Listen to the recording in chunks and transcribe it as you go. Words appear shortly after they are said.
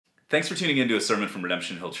Thanks for tuning in to a sermon from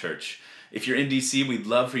Redemption Hill Church. If you're in DC, we'd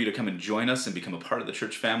love for you to come and join us and become a part of the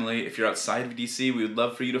church family. If you're outside of DC, we would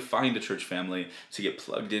love for you to find a church family to get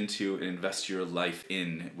plugged into and invest your life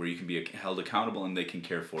in, where you can be held accountable and they can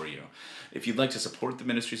care for you. If you'd like to support the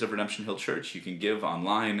ministries of Redemption Hill Church, you can give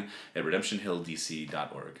online at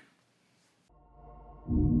redemptionhilldc.org.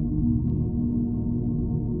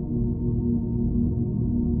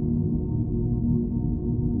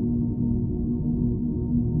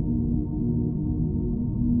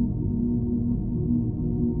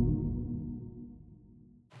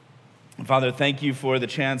 Father, thank you for the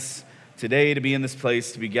chance today to be in this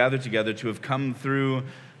place, to be gathered together, to have come through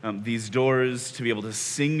these doors, to be able to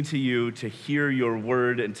sing to you, to hear your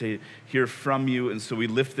word, and to hear from you. And so we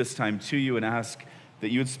lift this time to you and ask that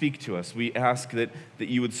you would speak to us. We ask that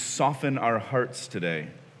you would soften our hearts today,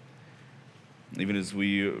 even as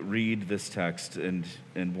we read this text and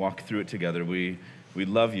walk through it together. We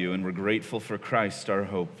love you, and we're grateful for Christ, our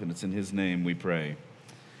hope, and it's in his name we pray.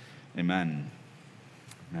 Amen.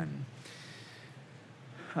 Amen.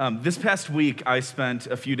 This past week, I spent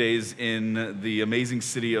a few days in the amazing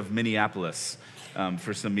city of Minneapolis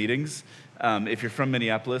for some meetings. If you're from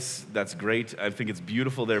Minneapolis, that's great. I think it's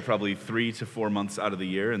beautiful there probably 3 to 4 months out of the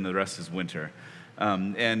year, and the rest is winter.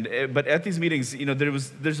 But at these meetings, you know,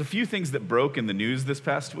 there's a few things that broke in the news this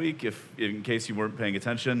past week, in case you weren't paying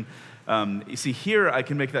attention. You see, here I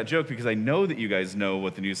can make that joke because I know that you guys know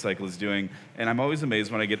what the news cycle is doing, and I'm always amazed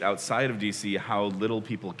when I get outside of DC how little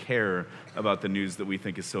people care about the news that we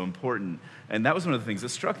think is so important. And that was one of the things that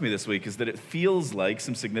struck me this week, is that it feels like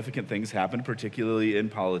some significant things happened, particularly in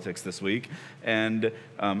politics this week, and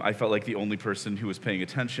I felt like the only person who was paying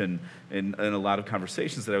attention in a lot of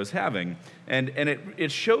conversations that I was having. And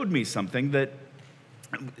it showed me something that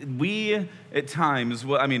we, at times,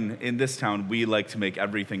 in this town, we like to make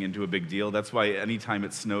everything into a big deal. That's why anytime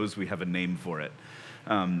it snows, we have a name for it.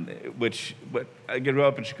 But I grew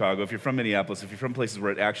up in Chicago. If you're from Minneapolis, if you're from places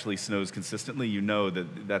where it actually snows consistently, you know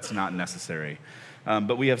that that's not necessary.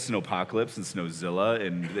 But we have snowpocalypse and snowzilla,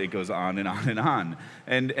 and it goes on and on and on.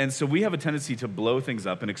 And so we have a tendency to blow things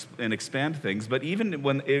up and expand things. But even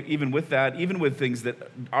with that, even with things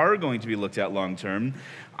that are going to be looked at long term,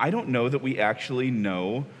 I don't know that we actually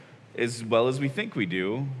know as well as we think we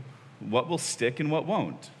do what will stick and what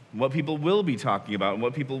won't, what people will be talking about and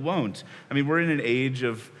what people won't. I mean, we're in an age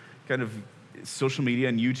of kind of social media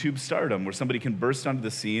and YouTube stardom, where somebody can burst onto the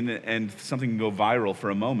scene and something can go viral for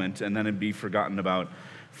a moment and then it'd be forgotten about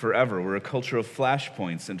forever. We're a culture of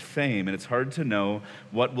flashpoints and fame, and it's hard to know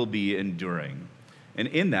what will be enduring. And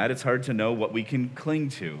in that, it's hard to know what we can cling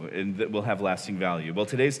to and that will have lasting value. Well,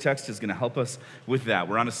 today's text is going to help us with that.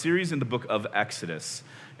 We're on a series in the book of Exodus.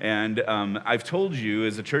 And I've told you,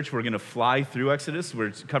 as a church, we're going to fly through Exodus.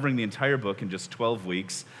 We're covering the entire book in just 12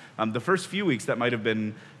 weeks. The first few weeks, that might have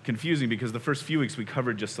been confusing because the first few weeks we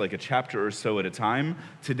covered just like a chapter or so at a time.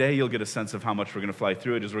 Today, you'll get a sense of how much we're going to fly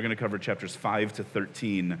through it, as we're going to cover chapters 5 to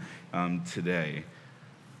 13 today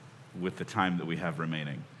with the time that we have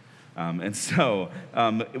remaining. What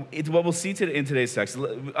we'll see in today's text,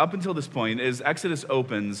 up until this point, is Exodus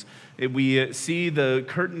opens, we see the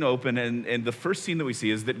curtain open, and the first scene that we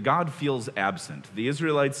see is that God feels absent. The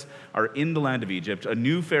Israelites are in the land of Egypt. A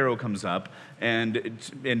new Pharaoh comes up and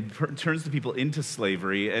turns the people into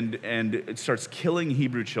slavery and it starts killing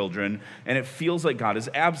Hebrew children, and it feels like God is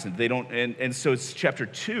absent. So it's chapter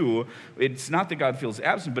 2. It's not that God feels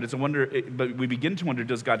absent, but but we begin to wonder,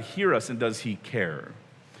 does God hear us and does he care?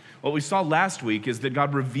 What we saw last week is that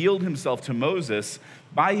God revealed himself to Moses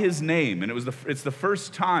by his name, and it's the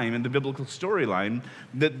first time in the biblical storyline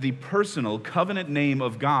that the personal covenant name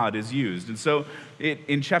of God is used. And so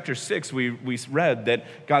in chapter 6, we read that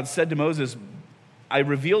God said to Moses, I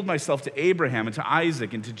revealed myself to Abraham and to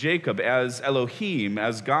Isaac and to Jacob as Elohim,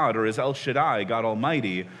 as God, or as El Shaddai, God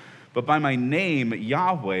Almighty. But by my name,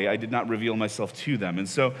 Yahweh, I did not reveal myself to them. And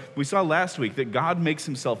so we saw last week that God makes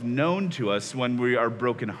himself known to us when we are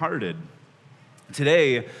brokenhearted.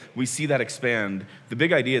 Today, we see that expand. The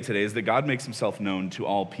big idea today is that God makes himself known to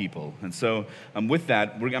all people. And so with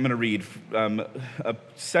that, I'm going to read a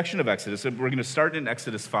section of Exodus. We're going to start in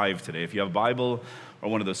Exodus 5 today. If you have a Bible or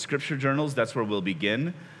one of those scripture journals, that's where we'll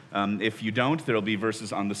begin. If you don't, there will be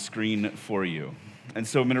verses on the screen for you. And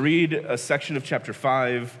so I'm going to read a section of chapter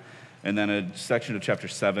 5, and then a section of chapter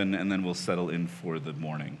 7, and then we'll settle in for the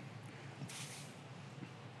morning.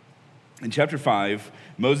 In chapter 5,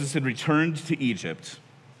 Moses had returned to Egypt,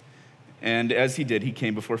 and as he did, he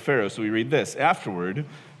came before Pharaoh. So we read this. Afterward,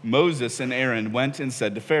 Moses and Aaron went and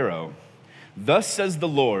said to Pharaoh, Thus says the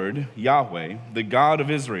Lord, Yahweh, the God of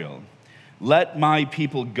Israel, Let my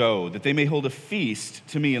people go, that they may hold a feast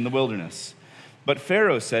to me in the wilderness. But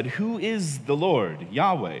Pharaoh said, who is the Lord,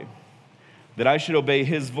 Yahweh, that I should obey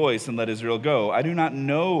his voice and let Israel go? I do not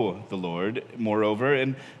know the Lord, moreover,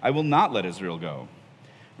 and I will not let Israel go.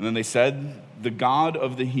 And then they said, the God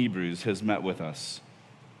of the Hebrews has met with us.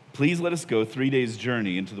 Please let us go 3 days'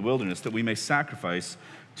 journey into the wilderness, that we may sacrifice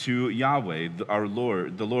to Yahweh, our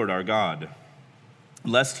Lord, the Lord our God,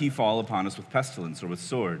 lest he fall upon us with pestilence or with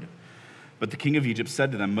sword. But the king of Egypt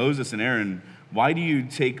said to them, Moses and Aaron, why do you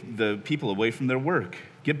take the people away from their work?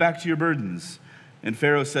 Get back to your burdens. And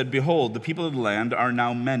Pharaoh said, behold, the people of the land are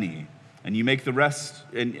now many, and you make the rest,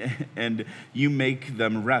 and you make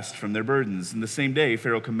them rest from their burdens. And the same day,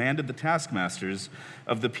 Pharaoh commanded the taskmasters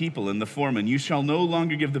of the people and the foremen, you shall no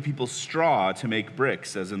longer give the people straw to make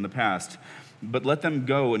bricks, as in the past, but let them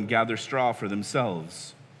go and gather straw for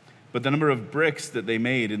themselves. But the number of bricks that they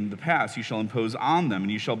made in the past you shall impose on them,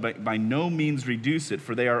 and you shall by no means reduce it,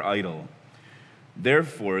 for they are idle.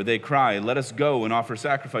 Therefore they cry, let us go and offer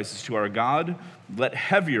sacrifices to our God. Let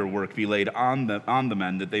heavier work be laid on the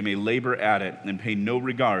men, that they may labor at it and pay no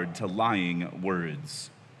regard to lying words.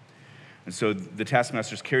 And so the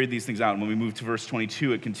taskmasters carried these things out. And when we move to verse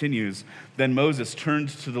 22, it continues, then Moses turned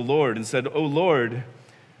to the Lord and said, O Lord,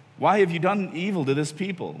 why have you done evil to this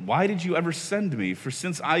people? Why did you ever send me? For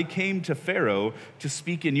since I came to Pharaoh to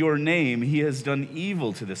speak in your name, he has done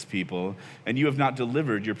evil to this people, and you have not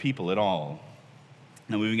delivered your people at all.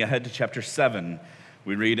 Now moving ahead to chapter 7,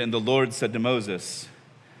 we read, and the Lord said to Moses,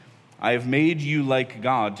 I have made you like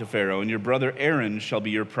God to Pharaoh, and your brother Aaron shall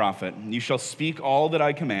be your prophet. You shall speak all that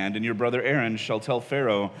I command, and your brother Aaron shall tell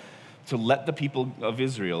Pharaoh to let the people of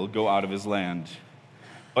Israel go out of his land.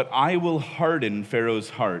 But I will harden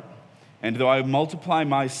Pharaoh's heart, and though I multiply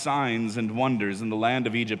my signs and wonders in the land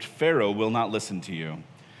of Egypt, Pharaoh will not listen to you.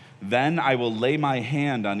 Then I will lay my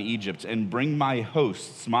hand on Egypt and bring my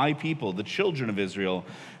hosts, my people, the children of Israel,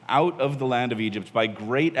 out of the land of Egypt by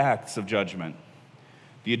great acts of judgment.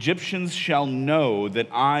 The Egyptians shall know that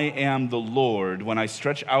I am the Lord when I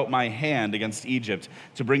stretch out my hand against Egypt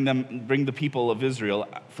to bring the people of Israel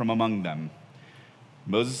from among them.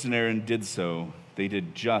 Moses and Aaron did so. They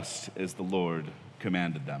did just as the Lord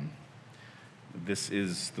commanded them. This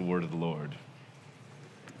is the word of the Lord.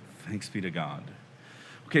 Thanks be to God.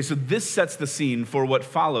 Okay, so this sets the scene for what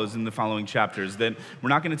follows in the following chapters that we're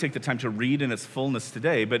not going to take the time to read in its fullness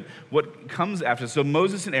today, but what comes after. So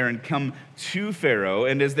Moses and Aaron come to Pharaoh,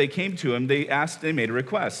 and as they came to him, they made a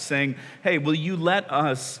request, saying, hey, will you let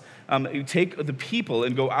us take the people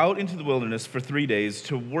and go out into the wilderness for 3 days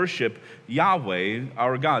to worship Yahweh,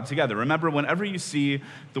 our God, together. Remember, whenever you see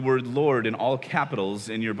the word Lord in all capitals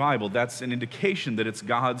in your Bible, that's an indication that it's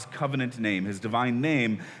God's covenant name, his divine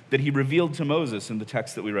name that he revealed to Moses in the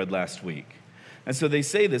text that we read last week. And so they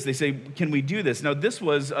say, can we do this? Now, this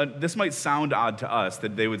might sound odd to us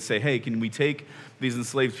that they would say, hey, can we take these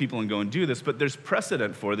enslaved people and go and do this? But there's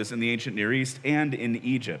precedent for this in the ancient Near East and in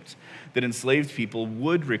Egypt, that enslaved people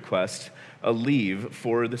would request a leave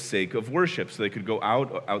for the sake of worship, so they could go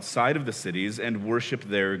outside of the cities and worship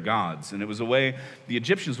their gods. And it was a way the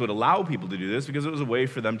Egyptians would allow people to do this because it was a way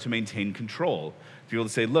for them to maintain control. To be able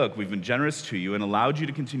to say, look, we've been generous to you and allowed you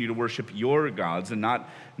to continue to worship your gods and not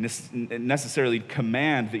necessarily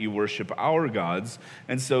command that you worship our gods.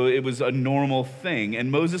 And so it was a normal thing,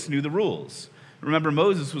 and Moses knew the rules. Remember,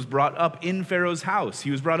 Moses was brought up in Pharaoh's house. He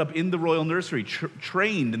was brought up in the royal nursery,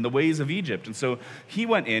 trained in the ways of Egypt. And so he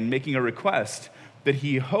went in making a request that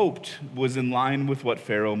he hoped was in line with what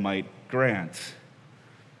Pharaoh might grant.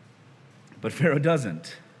 But Pharaoh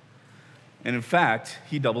doesn't. And in fact,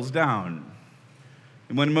 he doubles down.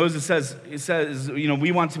 And when Moses says,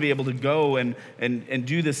 we want to be able to go and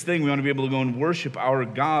do this thing. We want to be able to go and worship our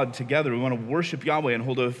God together. We want to worship Yahweh and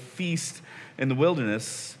hold a feast in the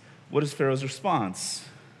wilderness. What is Pharaoh's response?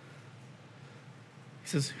 He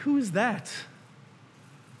says, who is that?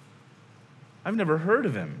 I've never heard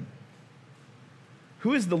of him.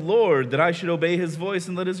 Who is the Lord that I should obey his voice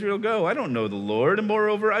and let Israel go? I don't know the Lord, and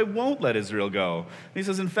moreover, I won't let Israel go. And he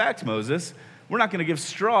says, in fact, Moses, we're not going to give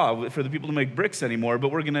straw for the people to make bricks anymore, but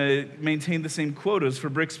we're going to maintain the same quotas for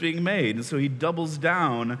bricks being made. And so he doubles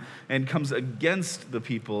down and comes against the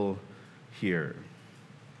people here.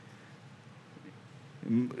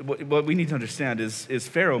 What we need to understand is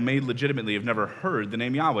Pharaoh may legitimately have never heard the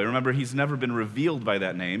name Yahweh. Remember, he's never been revealed by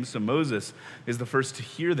that name, so Moses is the first to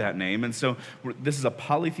hear that name. And so this is a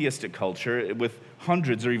polytheistic culture with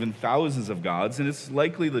hundreds or even thousands of gods, and it's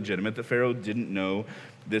likely legitimate that Pharaoh didn't know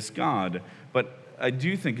this God. But I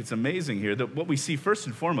do think it's amazing here that what we see first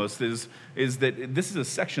and foremost is that this is a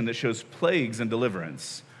section that shows plagues and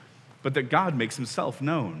deliverance, but that God makes himself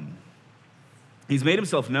known. He's made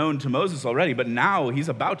himself known to Moses already, but now he's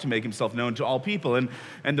about to make himself known to all people. And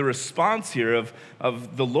the response here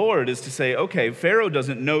of the Lord is to say, okay, Pharaoh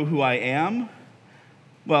doesn't know who I am.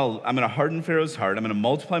 Well, I'm going to harden Pharaoh's heart. I'm going to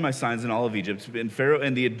multiply my signs in all of Egypt. And Pharaoh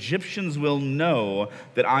and the Egyptians will know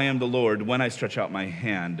that I am the Lord when I stretch out my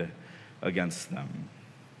hand against them.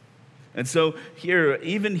 And so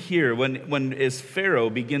even here, when as Pharaoh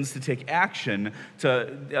begins to take action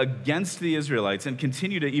against the Israelites and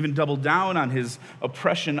continue to even double down on his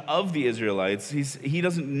oppression of the Israelites, he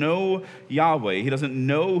doesn't know Yahweh. He doesn't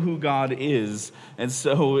know who God is. And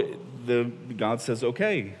so God says,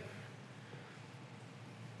 okay,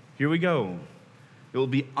 here we go. It will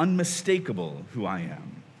be unmistakable who I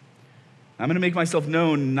am. I'm going to make myself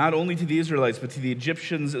known not only to the Israelites, but to the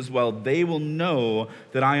Egyptians as well. They will know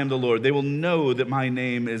that I am the Lord. They will know that my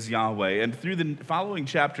name is Yahweh. And through the following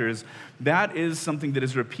chapters, that is something that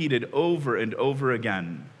is repeated over and over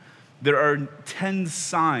again. There are 10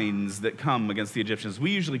 signs that come against the Egyptians. We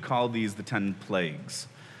usually call these the 10 plagues.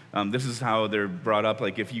 This is how they're brought up.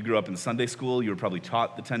 Like if you grew up in Sunday school, you were probably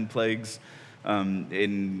taught the 10 plagues.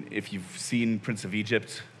 If you've seen Prince of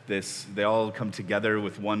Egypt, they all come together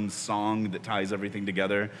with one song that ties everything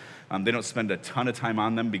together. They don't spend a ton of time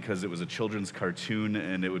on them because it was a children's cartoon,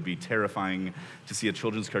 and it would be terrifying to see a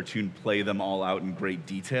children's cartoon play them all out in great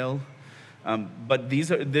detail. But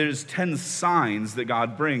there's 10 signs that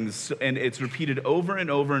God brings, and it's repeated over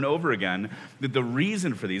and over and over again, that the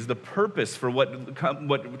reason for these, the purpose for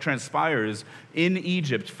what transpires in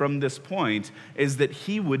Egypt from this point is that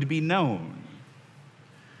he would be known.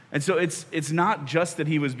 And so it's not just that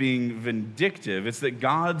he was being vindictive, it's that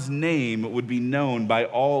God's name would be known by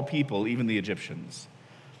all people, even the Egyptians.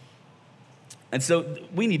 And so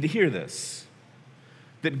we need to hear this,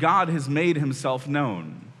 that God has made himself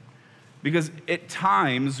known. Because at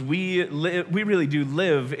times we really do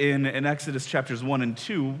live in an Exodus chapters 1 and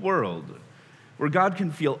 2 world where God can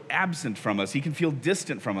feel absent from us. He can feel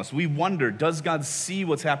distant from us. We wonder, does God see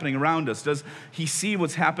what's happening around us? Does he see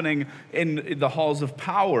what's happening in the halls of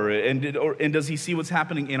power? And does he see what's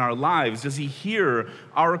happening in our lives? Does he hear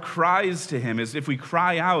our cries to him as if we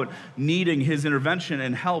cry out needing his intervention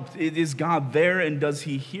and help? Is God there, and does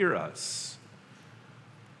he hear us?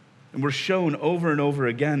 And we're shown over and over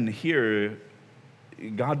again here,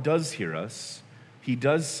 God does hear us. He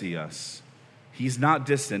does see us. He's not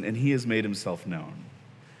distant, and he has made himself known.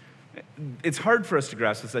 It's hard for us to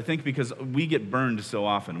grasp this, I think, because we get burned so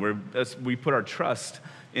often. We put our trust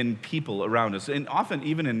in people around us, and often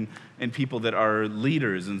even in people that are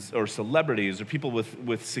leaders or celebrities or people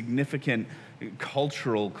with significant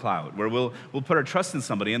cultural clout, where we'll put our trust in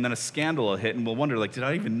somebody, and then a scandal will hit, and we'll wonder, like, did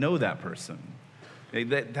I even know that person?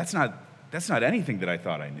 That's not anything that I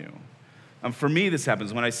thought I knew. For me, this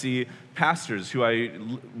happens when I see pastors who I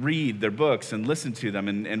read their books and listen to them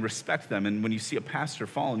and respect them. And when you see a pastor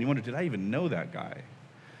fall, and you wonder, did I even know that guy?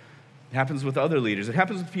 It happens with other leaders. It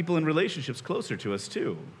happens with people in relationships closer to us,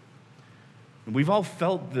 too. And we've all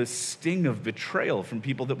felt the sting of betrayal from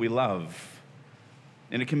people that we love.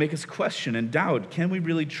 And it can make us question and doubt, can we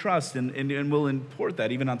really trust? And we'll import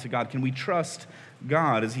that even onto God. Can we trust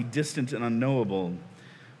God? Is he distant and unknowable?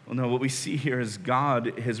 Well, no, what we see here is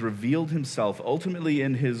God has revealed himself ultimately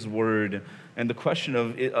in his word. And the question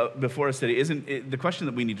before us today the question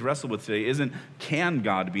that we need to wrestle with today isn't, can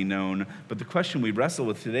God be known? But the question we wrestle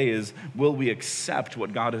with today is, will we accept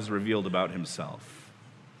what God has revealed about himself?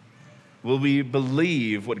 Will we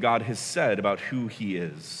believe what God has said about who he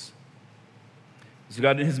is? So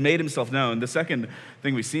God has made himself known. The second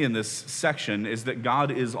thing we see in this section is that God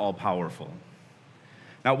is all-powerful.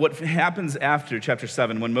 Now, what happens after chapter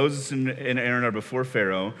 7, when Moses and Aaron are before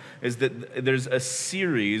Pharaoh, is that there's a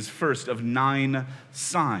series, first, of 9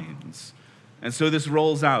 signs. And so this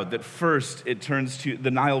rolls out that first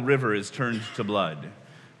the Nile River is turned to blood.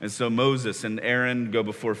 And so Moses and Aaron go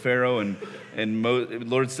before Pharaoh, and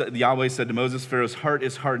Yahweh said to Moses, Pharaoh's heart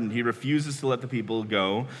is hardened. He refuses to let the people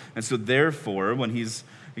go. And so therefore, when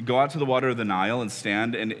go out to the water of the Nile and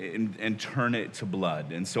stand and turn it to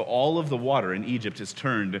blood. And so all of the water in Egypt is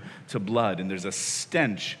turned to blood, and there's a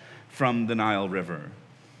stench from the Nile River.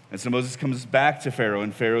 And so Moses comes back to Pharaoh,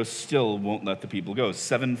 and Pharaoh still won't let the people go.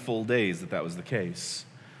 7 full days that was the case.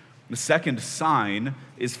 The second sign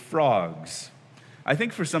is frogs. I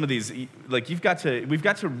think for some of these, like we've got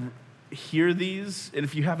to hear these, and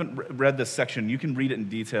if you haven't read this section, you can read it in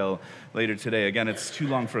detail later today. Again, it's too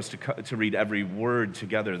long for us to read every word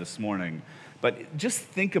together this morning. But just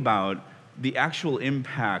think about the actual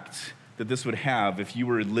impact that this would have if you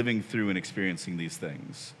were living through and experiencing these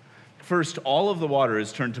things. First, all of the water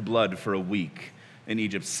is turned to blood for a week in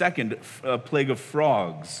Egypt. Second, a plague of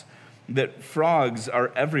frogs. that frogs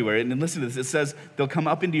are everywhere. And then listen to this. It says they'll come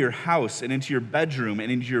up into your house and into your bedroom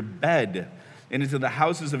and into your bed and into the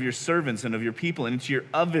houses of your servants and of your people and into your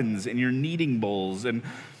ovens and your kneading bowls. And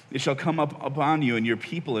it shall come up upon you and your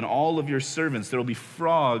people and all of your servants. There will be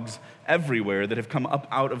frogs everywhere that have come up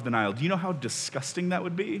out of the Nile. Do you know how disgusting that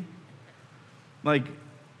would be? Like,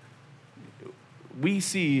 we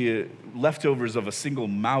see leftovers of a single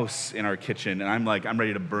mouse in our kitchen, and I'm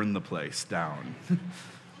ready to burn the place down.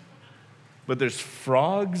 But there's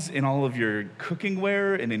frogs in all of your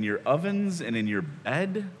cookingware and in your ovens and in your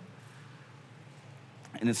bed.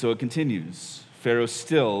 And so it continues. Pharaoh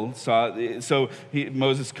still saw,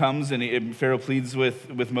 Moses comes and Pharaoh pleads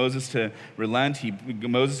with Moses to relent.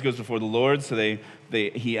 Moses goes before the Lord, so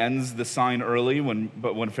he ends the sign early.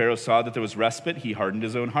 But when Pharaoh saw that there was respite, he hardened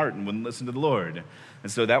his own heart and wouldn't listen to the Lord.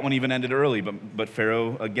 And so that one even ended early, but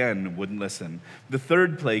Pharaoh again wouldn't listen. The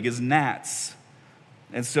third plague is gnats.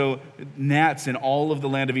 And so gnats in all of the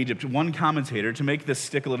land of Egypt. One commentator, to make this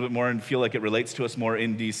stick a little bit more and feel like it relates to us more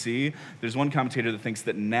in DC, there's one commentator that thinks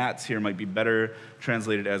that gnats here might be better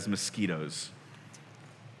translated as mosquitoes.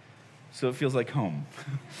 So it feels like home.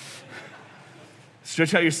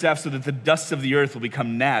 Stretch out your staff so that the dust of the earth will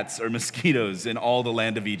become gnats or mosquitoes in all the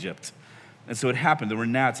land of Egypt. And so it happened. There were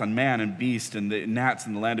gnats on man and beast, and the gnats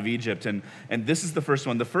in the land of Egypt. And this is the first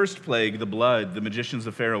one. The first plague, the blood, the magicians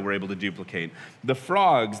of Pharaoh were able to duplicate. The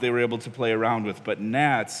frogs they were able to play around with. But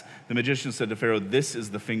gnats, the magicians said to Pharaoh, this is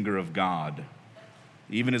the finger of God.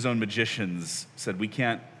 Even his own magicians said, we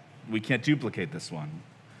can't duplicate this one.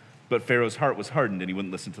 But Pharaoh's heart was hardened, and he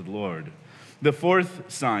wouldn't listen to the Lord. The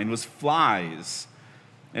fourth sign was flies.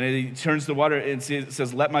 And he turns the water and it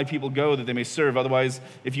says, let my people go that they may serve. Otherwise,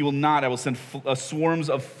 if you will not, I will send swarms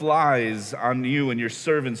of flies on you and your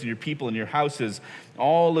servants and your people and your houses.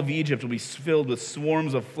 All of Egypt will be filled with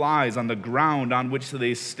swarms of flies on the ground on which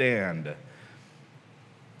they stand.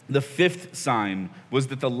 The fifth sign was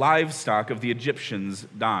that the livestock of the Egyptians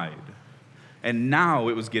died. And now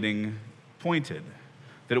it was getting pointed.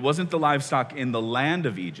 That it wasn't the livestock in the land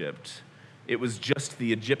of Egypt. It was just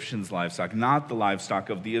the Egyptians' livestock, not the livestock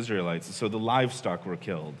of the Israelites. So the livestock were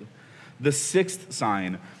killed. The sixth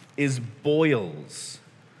sign is boils.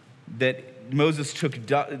 That Moses took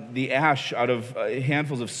the ash out of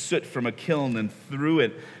handfuls of soot from a kiln and threw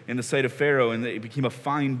it in the sight of Pharaoh, and it became a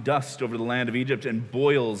fine dust over the land of Egypt, and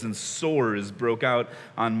boils and sores broke out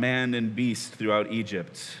on man and beast throughout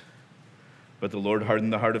Egypt. But the Lord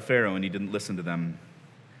hardened the heart of Pharaoh, and he didn't listen to them.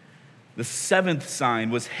 The seventh sign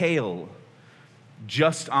was hail.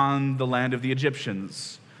 Just on the land of the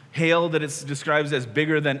Egyptians. Hail that it describes as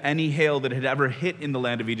bigger than any hail that had ever hit in the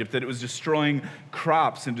land of Egypt, that it was destroying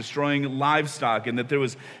crops and destroying livestock, and that there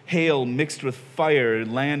was hail mixed with fire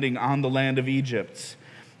landing on the land of Egypt.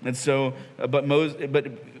 And so, but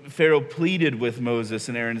Pharaoh pleaded with Moses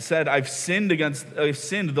and Aaron and said, I've sinned,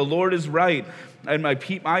 the Lord is right, and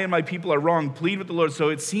I and my people are wrong, plead with the Lord. So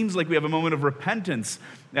it seems like we have a moment of repentance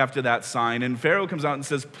after that sign, and Pharaoh comes out and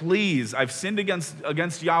says, please, I've sinned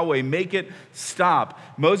against Yahweh, make it stop.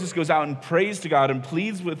 Moses goes out and prays to God and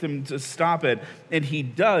pleads with him to stop it, and he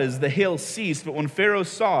does. The hail ceased, but when Pharaoh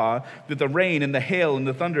saw that the rain and the hail and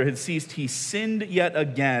the thunder had ceased, he sinned yet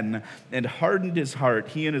again and hardened his heart,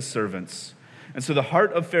 he and his servants. And so the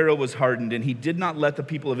heart of Pharaoh was hardened, and he did not let the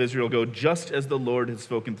people of Israel go, just as the Lord had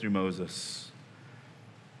spoken through Moses.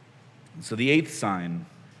 And so the eighth sign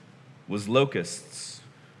was locusts.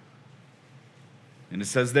 And it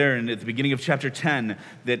says there at the beginning of chapter 10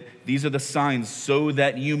 that these are the signs so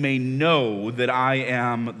that you may know that I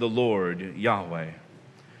am the Lord, Yahweh.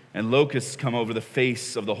 And locusts come over the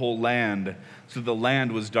face of the whole land, so the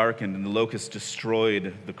land was darkened, and the locusts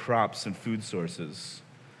destroyed the crops and food sources.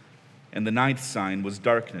 And the ninth sign was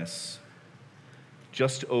darkness,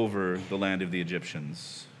 just over the land of the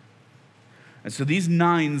Egyptians. And so these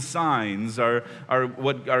 9 signs are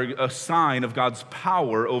a sign of God's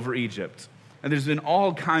power over Egypt. And there's been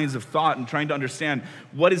all kinds of thought in trying to understand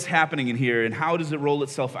what is happening in here and how does it roll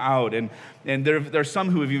itself out. And there are some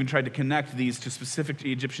who have even tried to connect these to specific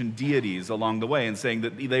Egyptian deities along the way and saying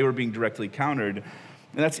that they were being directly countered.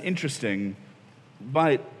 And that's interesting,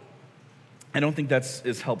 but I don't think that's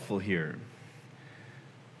as helpful here.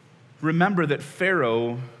 Remember that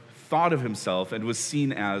Pharaoh thought of himself and was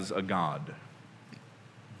seen as a god.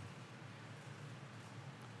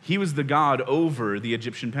 He was the god over the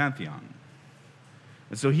Egyptian pantheon.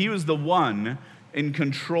 And so he was the one in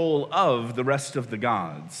control of the rest of the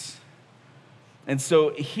gods. And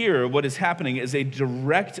so here, what is happening is a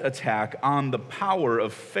direct attack on the power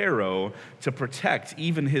of Pharaoh to protect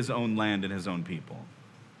even his own land and his own people.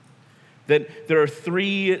 That there are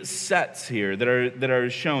three sets here that are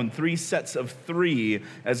shown, three sets of three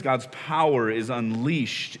as God's power is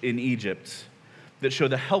unleashed in Egypt that show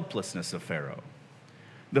the helplessness of Pharaoh.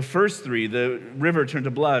 The first three, the river turned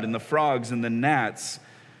to blood and the frogs and the gnats,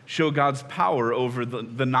 show God's power over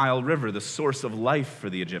the Nile River, the source of life for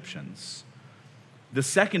the Egyptians. The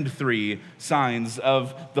second three signs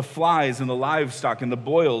of the flies and the livestock and the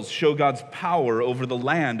boils show God's power over the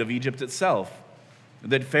land of Egypt itself,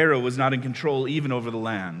 that Pharaoh was not in control even over the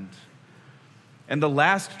land. And the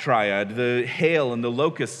last triad, the hail and the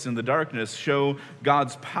locusts and the darkness, show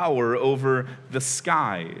God's power over the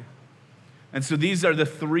sky. And so these are the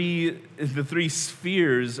three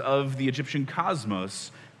spheres of the Egyptian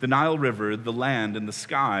cosmos: the Nile River, the land, and the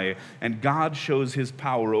sky. And God shows his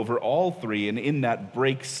power over all three, and in that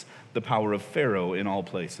breaks the power of Pharaoh in all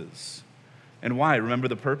places. And why? Remember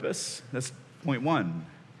the purpose? That's point one.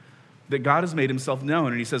 That God has made himself known,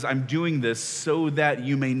 and he says, I'm doing this so that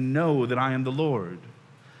you may know that I am the Lord,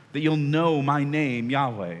 that you'll know my name,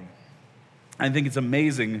 Yahweh. I think it's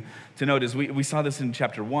amazing to note, as we saw this in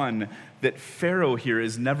chapter 1, that Pharaoh here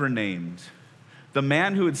is never named. The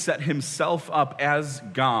man who had set himself up as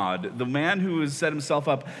God, the man who has set himself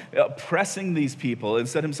up oppressing these people and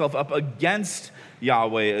set himself up against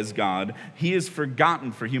Yahweh as God, he is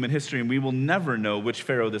forgotten for human history, and we will never know which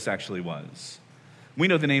Pharaoh this actually was. We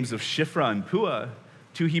know the names of Shiphrah and Puah,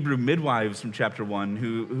 two Hebrew midwives from chapter 1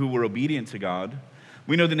 who were obedient to God.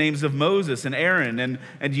 We know the names of Moses and Aaron,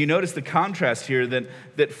 and you notice the contrast here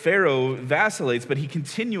that Pharaoh vacillates, but he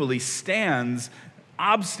continually stands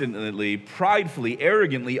obstinately, pridefully,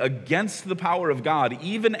 arrogantly against the power of God,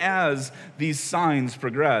 even as these signs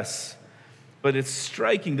progress. But it's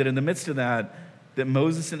striking that in the midst of that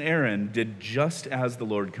Moses and Aaron did just as the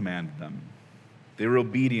Lord commanded them. They were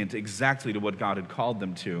obedient exactly to what God had called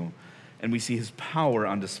them to, and we see his power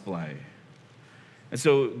on display. And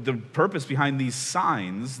so the purpose behind these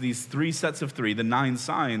signs, these three sets of three, the 9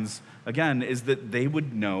 signs, again, is that they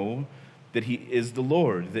would know that he is the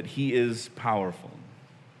Lord, that he is powerful.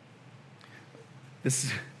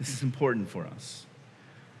 This is important for us.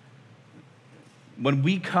 When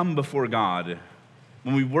we come before God,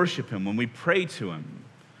 when we worship him, when we pray to him,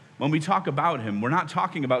 when we talk about him, we're not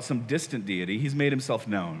talking about some distant deity. He's made himself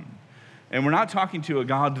known. And we're not talking to a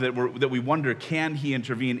God that we wonder, can he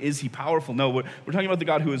intervene? Is he powerful? No, we're talking about the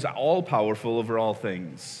God who is all-powerful over all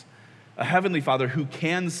things. A heavenly Father who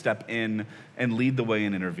can step in and lead the way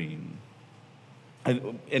and intervene.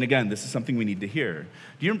 And again, this is something we need to hear.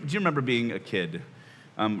 Do you remember being a kid?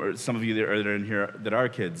 Or some of you that are in here that are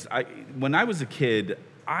kids. When I was a kid,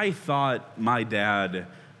 I thought my dad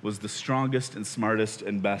was the strongest and smartest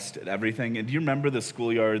and best at everything. And do you remember the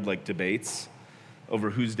schoolyard debates over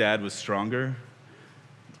whose dad was stronger?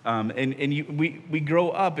 We grow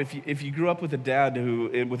up, if you grew up with a dad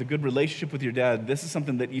with a good relationship with your dad, this is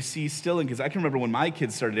something that you see still in kids. I can remember when my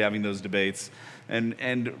kids started having those debates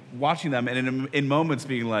and watching them, and in moments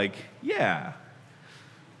being like, yeah,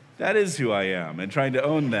 that is who I am, and trying to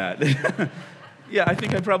own that. Yeah, I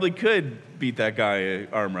think I probably could beat that guy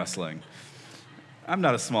arm wrestling. I'm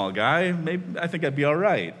not a small guy. Maybe I think I'd be all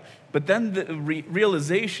right. But then the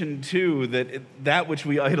realization, too, that which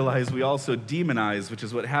we idolize, we also demonize, which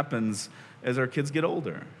is what happens as our kids get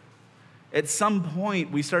older. At some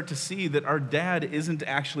point, we start to see that our dad isn't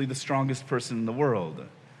actually the strongest person in the world.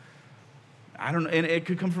 I don't know, and it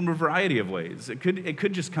could come from a variety of ways. It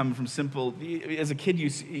could just come from simple. As a kid,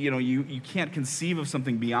 you can't conceive of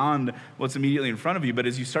something beyond what's immediately in front of you. But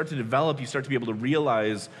as you start to develop, you start to be able to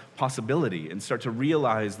realize possibility and start to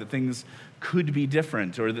realize that things could be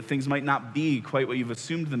different, or that things might not be quite what you've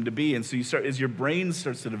assumed them to be. And so as your brain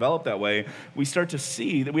starts to develop that way, we start to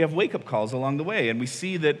see that we have wake-up calls along the way, and we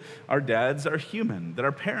see that our dads are human, that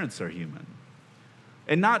our parents are human,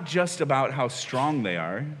 and not just about how strong they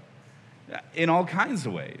are. In all kinds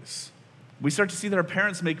of ways. We start to see that our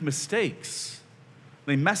parents make mistakes.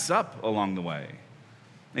 They mess up along the way.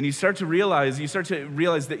 And you start to realize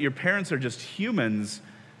that your parents are just humans,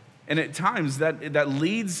 and at times that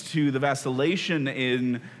leads to the vacillation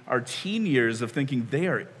in our teen years of thinking they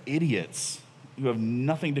are idiots who have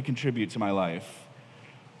nothing to contribute to my life.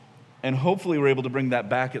 And hopefully we're able to bring that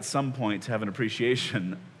back at some point to have an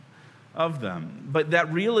appreciation of them. But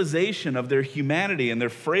that realization of their humanity and their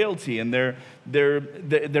frailty and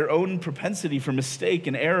their own propensity for mistake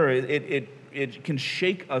and error, it can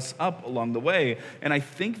shake us up along the way. And I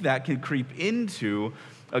think that can creep into,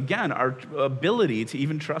 again, our ability to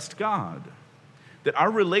even trust God. That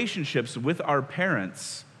our relationships with our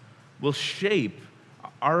parents will shape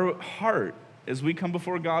our heart as we come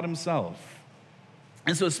before God himself.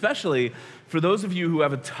 And so especially for those of you who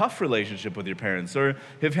have a tough relationship with your parents or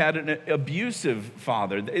have had an abusive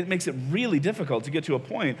father, it makes it really difficult to get to a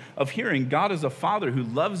point of hearing God is a father who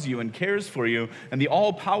loves you and cares for you, and the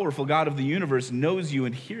all-powerful God of the universe knows you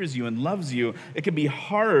and hears you and loves you. It can be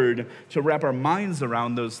hard to wrap our minds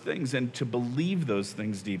around those things and to believe those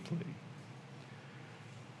things deeply.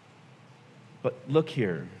 But look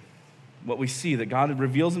here. What we see, that God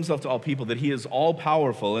reveals himself to all people, that he is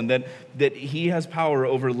all-powerful, and that he has power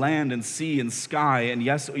over land and sea and sky, and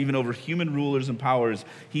yes, even over human rulers and powers.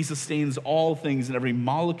 He sustains all things, and every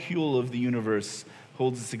molecule of the universe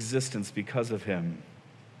holds its existence because of him.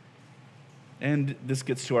 And this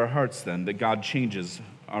gets to our hearts then, that God changes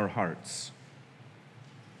our hearts.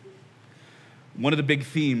 One of the big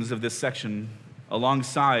themes of this section,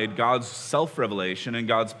 alongside God's self-revelation and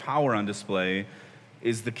God's power on display,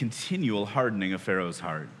 is the continual hardening of Pharaoh's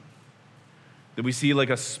heart. That we see like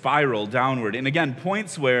a spiral downward. And again,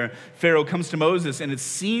 points where Pharaoh comes to Moses and it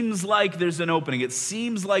seems like there's an opening. It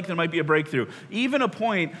seems like there might be a breakthrough. Even a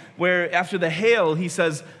point where after the hail, he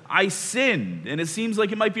says, I sinned. And it seems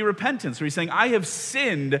like it might be repentance, where he's saying, I have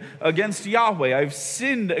sinned against Yahweh. I've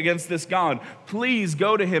sinned against this God. Please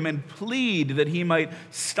go to him and plead that he might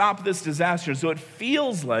stop this disaster. So it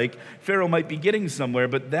feels like Pharaoh might be getting somewhere,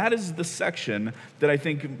 but that is the section that I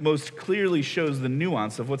think most clearly shows the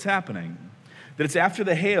nuance of what's happening. That it's after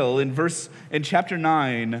the hail in chapter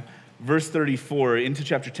 9, verse 34, into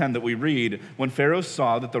chapter 10 that we read, when Pharaoh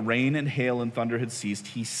saw that the rain and hail and thunder had ceased,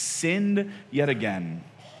 he sinned yet again,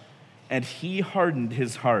 and he hardened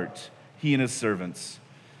his heart, he and his servants.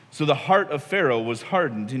 So the heart of Pharaoh was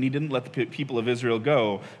hardened, and he didn't let the people of Israel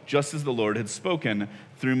go, just as the Lord had spoken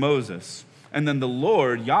through Moses. And then the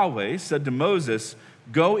Lord, Yahweh, said to Moses,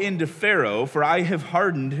 go into Pharaoh, for I have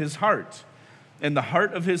hardened his heart and the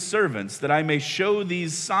heart of his servants, that I may show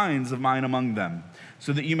these signs of mine among them,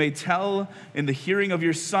 so that you may tell in the hearing of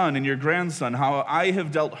your son and your grandson how I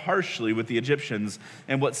have dealt harshly with the Egyptians,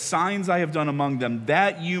 and what signs I have done among them,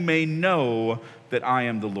 that you may know that I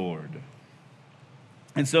am the Lord.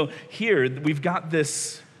 And so here we've got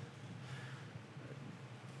this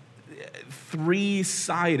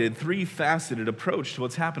three-sided, three-faceted approach to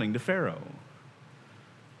what's happening to Pharaoh.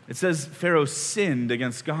 It says Pharaoh sinned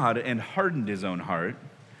against God and hardened his own heart.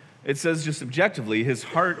 It says just objectively, his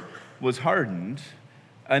heart was hardened.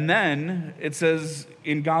 And then it says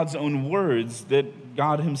in God's own words that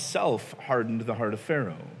God himself hardened the heart of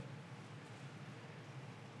Pharaoh.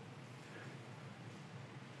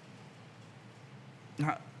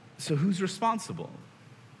 So who's responsible?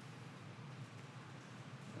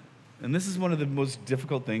 And this is one of the most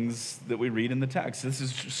difficult things that we read in the text. This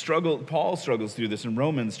is Paul struggles through this in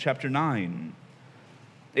Romans chapter 9.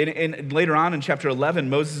 And later on in chapter 11,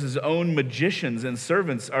 Moses' own magicians and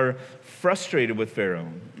servants are frustrated with Pharaoh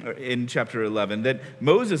in chapter 11. That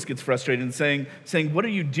Moses gets frustrated and saying, what are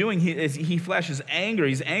you doing? He flashes anger.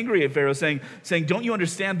 He's angry at Pharaoh, saying, don't you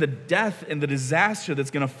understand the death and the disaster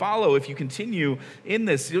that's going to follow if you continue in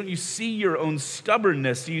this? Don't you see your own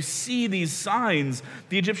stubbornness? Do you see these signs?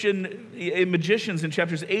 The Egyptian magicians in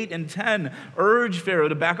chapters 8 and 10 urge Pharaoh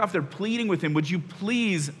to back off. They're pleading with him, would you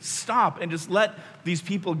please stop and just let these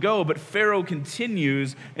people go? But Pharaoh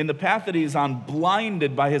continues in the path that he's on,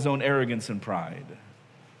 blinded by his own arrogance and pride.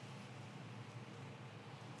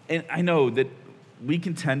 And I know that we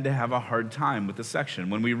can tend to have a hard time with this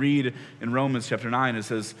section. When we read in Romans chapter 9, it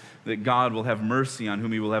says that God will have mercy on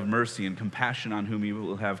whom he will have mercy and compassion on whom he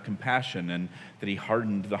will have compassion, and that he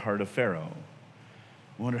hardened the heart of Pharaoh.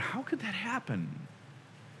 I wonder, how could that happen?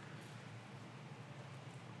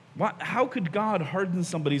 How could God harden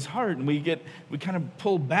somebody's heart? And we kind of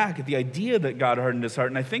pull back at the idea that God hardened his heart.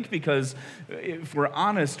 And I think because, if we're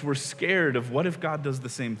honest, we're scared of what if God does the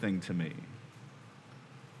same thing to me?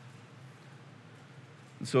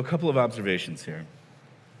 And so a couple of observations here.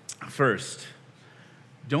 First,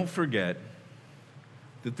 don't forget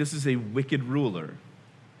that this is a wicked ruler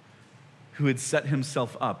who had set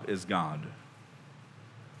himself up as God.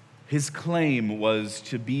 His claim was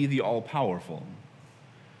to be the all-powerful.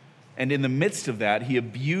 And in the midst of that, he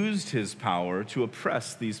abused his power to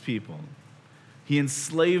oppress these people. He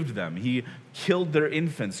enslaved them. He killed their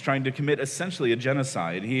infants, trying to commit essentially a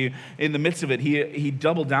genocide. In the midst of it, he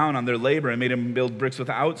doubled down on their labor and made them build bricks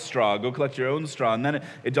without straw. Go collect your own straw. And then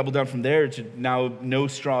it doubled down from there to now no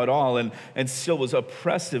straw at all, and still was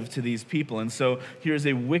oppressive to these people. And so here's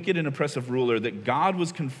a wicked and oppressive ruler that God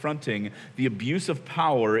was confronting the abuse of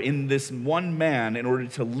power in this one man in order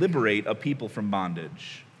to liberate a people from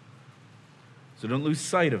bondage. So don't lose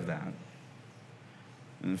sight of that.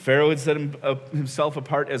 And Pharaoh had set himself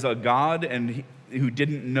apart as a god, and who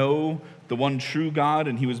didn't know the one true God,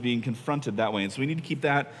 and he was being confronted that way. And so we need to keep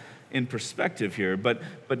that in perspective here. But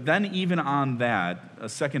then even on that, a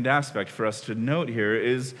second aspect for us to note here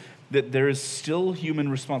is that there is still human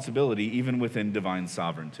responsibility even within divine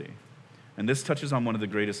sovereignty. And this touches on one of the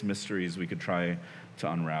greatest mysteries we could try to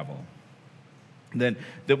unravel. That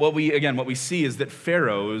what we see is that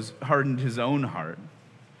Pharaoh's hardened his own heart.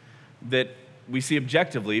 That we see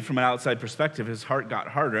objectively from an outside perspective, his heart got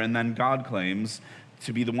harder, and then God claims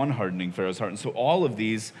to be the one hardening Pharaoh's heart. And so all of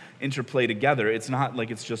these interplay together. It's not like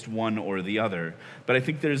it's just one or the other. But I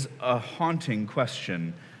think there's a haunting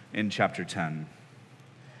question in chapter 10.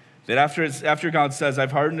 That after God says,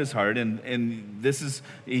 I've hardened his heart, and this is,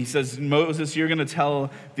 he says, Moses, you're going to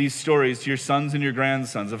tell these stories to your sons and your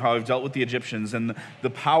grandsons of how I've dealt with the Egyptians and the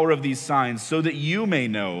power of these signs so that you may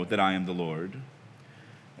know that I am the Lord.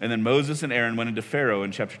 And then Moses and Aaron went into Pharaoh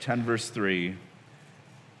in chapter 10, verse 3,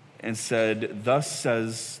 and said, thus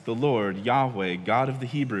says the Lord, Yahweh, God of the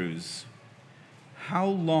Hebrews, how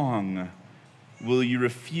long will you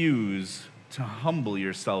refuse to humble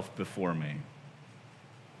yourself before me?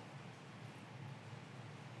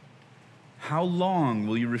 How long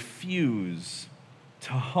will you refuse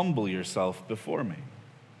to humble yourself before me?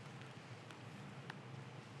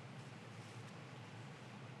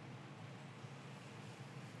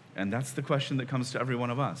 And that's the question that comes to every one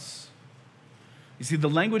of us. You see, the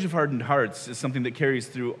language of hardened hearts is something that carries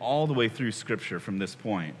through all the way through Scripture from this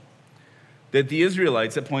point. That the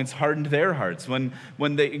Israelites at points hardened their hearts. When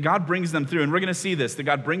God brings them through, and we're going to see this, that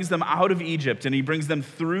God brings them out of Egypt, and he brings them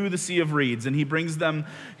through the Sea of Reeds, and he brings them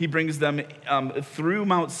through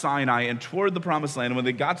Mount Sinai and toward the Promised Land. And when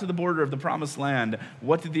they got to the border of the Promised Land,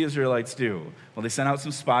 what did the Israelites do? Well, they sent out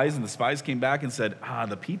some spies, and the spies came back and said,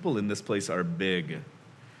 the people in this place are big.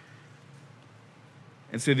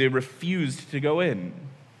 And so they refused to go in.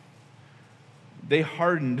 They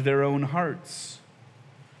hardened their own hearts.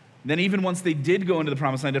 Then even once they did go into the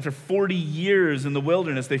Promised Land, after 40 years in the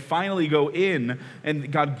wilderness, they finally go in,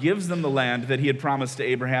 and God gives them the land that he had promised to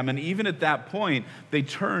Abraham. And even at that point, they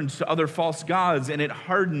turned to other false gods, and it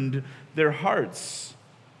hardened their hearts.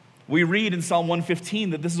 We read in Psalm 115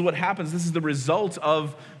 that this is what happens. This is the result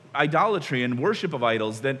of idolatry and worship of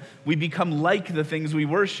idols, that we become like the things we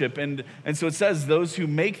worship. And so it says those who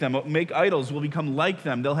make idols will become like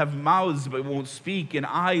them. They'll have mouths but won't speak, and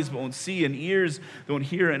eyes but won't see, and ears but won't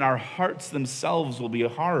hear, and our hearts themselves will be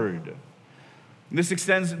hard. This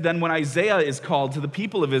extends then when Isaiah is called to the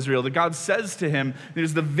people of Israel, that God says to him,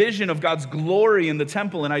 there's the vision of God's glory in the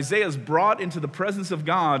temple, and Isaiah is brought into the presence of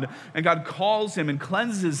God, and God calls him and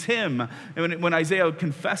cleanses him. And when Isaiah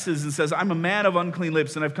confesses and says, I'm a man of unclean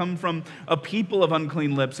lips, and I've come from a people of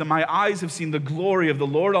unclean lips, and my eyes have seen the glory of the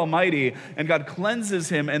Lord Almighty, and God cleanses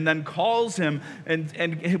him and then calls him,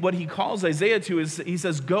 and what he calls Isaiah to is, he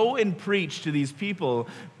says, go and preach to these people,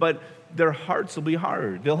 but their hearts will be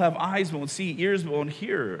hard. They'll have eyes but won't see, ears but won't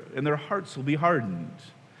hear, and their hearts will be hardened.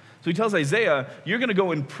 So he tells Isaiah, you're going to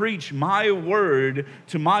go and preach my word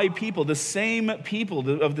to my people, the same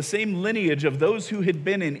people of the same lineage of those who had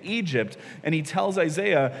been in Egypt. And he tells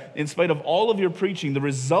Isaiah, in spite of all of your preaching, the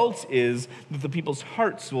result is that the people's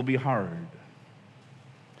hearts will be hard.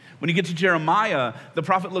 When you get to Jeremiah, the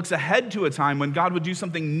prophet looks ahead to a time when God would do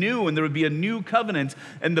something new, and there would be a new covenant,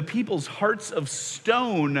 and the people's hearts of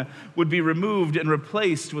stone would be removed and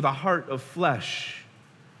replaced with a heart of flesh.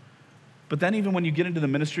 But then even when you get into the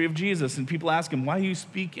ministry of Jesus and people ask him, why do you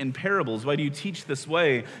speak in parables? Why do you teach this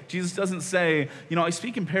way? Jesus doesn't say, I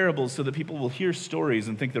speak in parables so that people will hear stories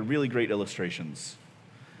and think they're really great illustrations.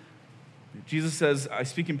 Jesus says, I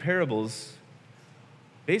speak in parables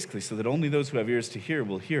basically so that only those who have ears to hear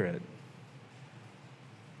will hear it.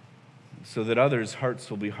 So that others' hearts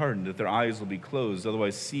will be hardened, that their eyes will be closed.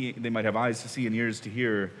 Otherwise, they might have eyes to see and ears to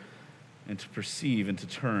hear and to perceive and to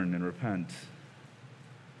turn and repent.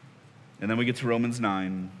 And then we get to Romans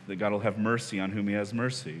 9, that God will have mercy on whom he has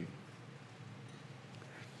mercy.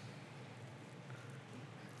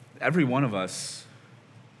 Every one of us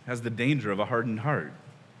has the danger of a hardened heart.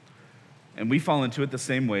 And we fall into it the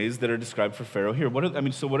same ways that are described for Pharaoh here. What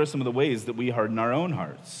are some of the ways that we harden our own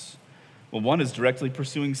hearts? Well, one is directly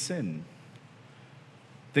pursuing sin.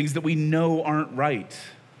 Things that we know aren't right.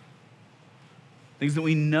 Things that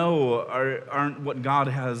we know aren't what God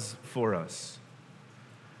has for us.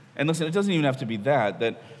 And listen, it doesn't even have to be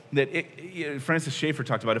that Francis Schaeffer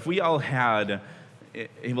talked about, if we all had,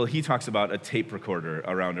 he talks about a tape recorder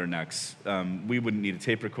around our necks. We wouldn't need a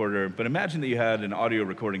tape recorder, but imagine that you had an audio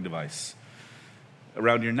recording device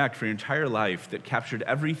around your neck for your entire life that captured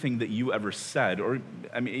everything that you ever said,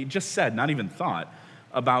 just said, not even thought,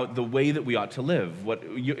 about the way that we ought to live,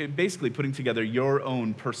 basically putting together your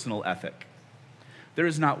own personal ethic. There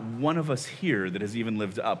is not one of us here that has even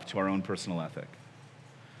lived up to our own personal ethic.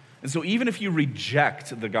 And so even if you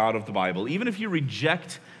reject the God of the Bible, even if you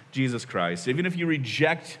reject Jesus Christ, even if you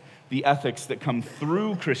reject the ethics that come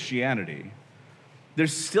through Christianity,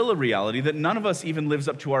 there's still a reality that none of us even lives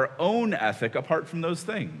up to our own ethic apart from those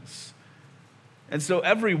things. And so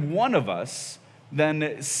every one of us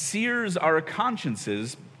then sears our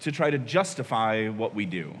consciences to try to justify what we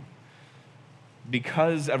do.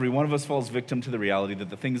 Because every one of us falls victim to the reality that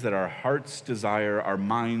the things that our hearts desire, our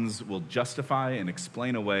minds will justify and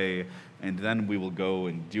explain away, and then we will go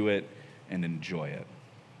and do it and enjoy it.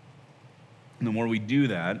 And the more we do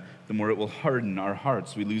that, the more it will harden our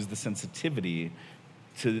hearts. We lose the sensitivity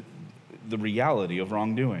to the reality of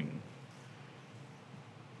wrongdoing.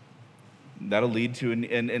 That'll lead to,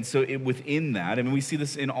 within that, I mean, we see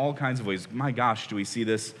this in all kinds of ways. My gosh, do we see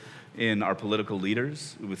this in our political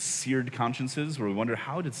leaders with seared consciences where we wonder,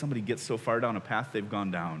 how did somebody get so far down a path they've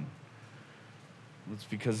gone down? Well, it's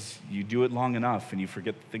because you do it long enough and you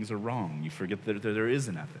forget that things are wrong. You forget that there is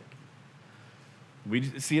an ethic. We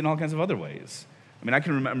see it in all kinds of other ways. I mean, I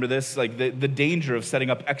can remember this, like the danger of setting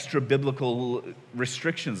up extra biblical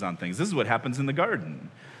restrictions on things. This is what happens in the garden.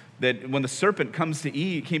 That when the serpent came to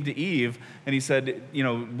Eve, and he said,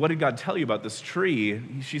 what did God tell you about this tree?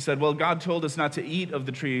 She said, well, God told us not to eat of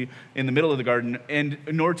the tree in the middle of the garden, and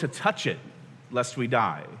nor to touch it, lest we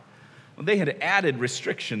die. Well, they had added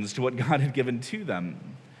restrictions to what God had given to them.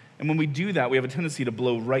 And when we do that, we have a tendency to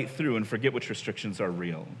blow right through and forget which restrictions are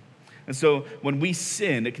real. And so when we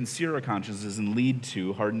sin, it can sear our consciences and lead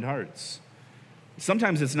to hardened hearts.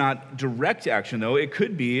 Sometimes it's not direct action, though. It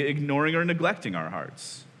could be ignoring or neglecting our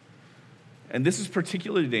hearts. And this is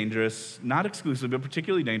particularly dangerous, not exclusively, but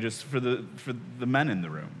particularly dangerous for the men in the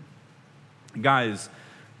room. Guys,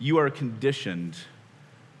 you are conditioned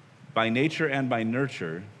by nature and by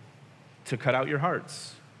nurture to cut out your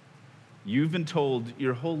hearts. You've been told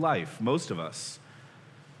your whole life, most of us,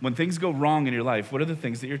 when things go wrong in your life, what are the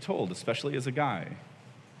things that you're told, especially as a guy?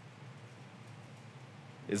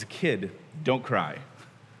 As a kid, don't cry.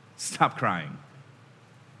 Stop crying.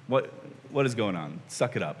 What is going on?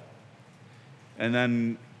 Suck it up. And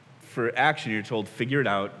then for action, you're told, figure it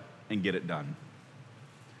out and get it done.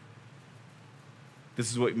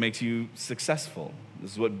 This is what makes you successful.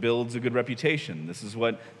 This is what builds a good reputation. This is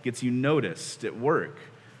what gets you noticed at work.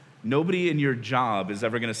 Nobody in your job is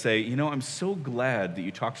ever going to say, I'm so glad that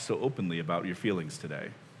you talked so openly about your feelings today.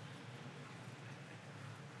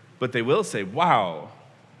 But they will say, wow,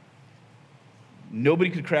 nobody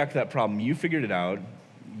could crack that problem. You figured it out.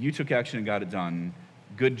 You took action and got it done.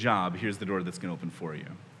 Good job. Here's the door that's going to open for you.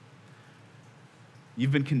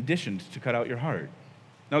 You've been conditioned to cut out your heart.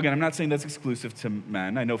 Now, again, I'm not saying that's exclusive to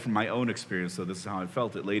men. I know from my own experience, though, this is how I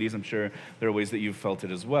felt it. Ladies, I'm sure there are ways that you've felt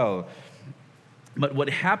it as well. But what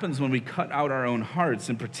happens when we cut out our own hearts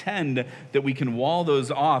and pretend that we can wall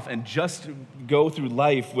those off and just go through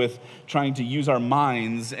life with trying to use our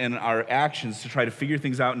minds and our actions to try to figure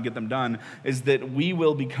things out and get them done is that we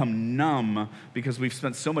will become numb because we've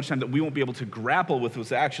spent so much time that we won't be able to grapple with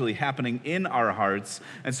what's actually happening in our hearts.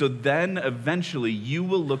 And so then eventually you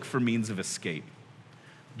will look for means of escape,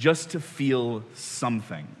 just to feel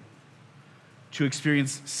something, to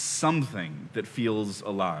experience something that feels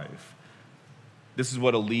alive. This is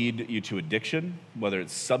what will lead you to addiction, whether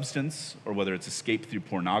it's substance or whether it's escape through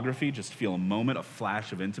pornography, just feel a moment, a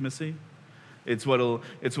flash of intimacy. It's what'll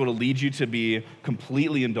lead you to be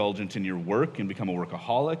completely indulgent in your work and become a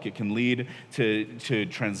workaholic. It can lead to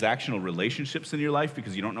transactional relationships in your life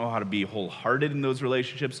because you don't know how to be wholehearted in those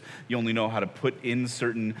relationships. You only know how to put in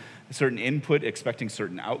certain input, expecting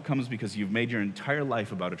certain outcomes because you've made your entire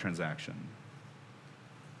life about a transaction.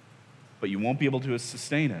 But you won't be able to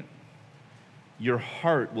sustain it. Your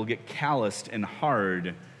heart will get calloused and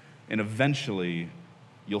hard, and eventually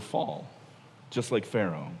you'll fall, just like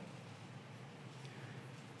Pharaoh.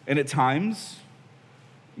 And at times,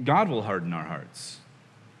 God will harden our hearts.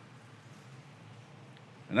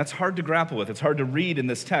 And that's hard to grapple with. It's hard to read in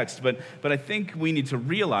this text, but I think we need to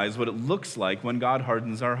realize what it looks like when God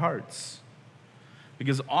hardens our hearts.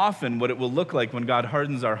 Because often what it will look like when God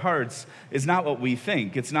hardens our hearts is not what we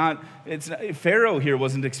think. Pharaoh here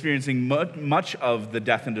wasn't experiencing much of the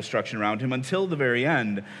death and destruction around him until the very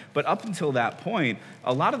end. But up until that point,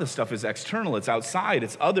 a lot of the stuff is external. It's outside.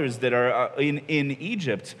 It's others that are in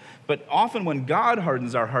Egypt. But often when God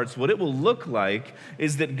hardens our hearts, what it will look like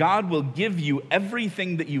is that God will give you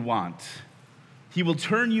everything that you want. He will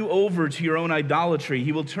turn you over to your own idolatry.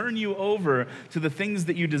 He will turn you over to the things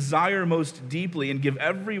that you desire most deeply and give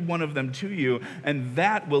every one of them to you. And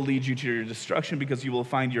that will lead you to your destruction because you will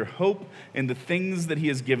find your hope in the things that he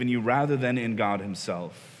has given you rather than in God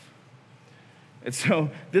himself. And so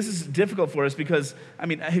this is difficult for us because,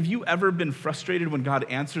 have you ever been frustrated when God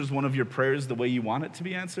answers one of your prayers the way you want it to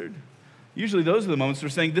be answered? Usually those are the moments we're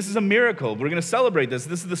saying, this is a miracle. We're going to celebrate this.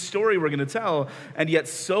 This is the story we're going to tell. And yet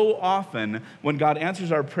so often when God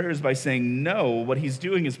answers our prayers by saying no, what he's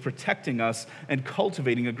doing is protecting us and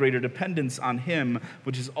cultivating a greater dependence on him,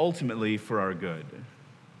 which is ultimately for our good.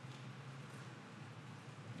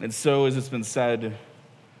 And so, as it's been said,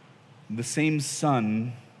 the same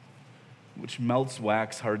sun which melts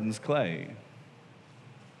wax hardens clay.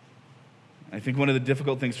 I think one of the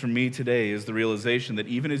difficult things for me today is the realization that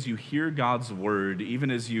even as you hear God's word,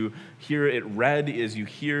 even as you hear it read, as you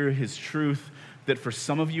hear his truth, that for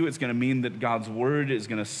some of you it's going to mean that God's word is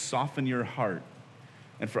going to soften your heart.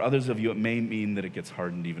 And for others of you, it may mean that it gets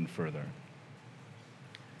hardened even further.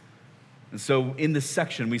 And so in this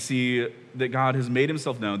section, we see that God has made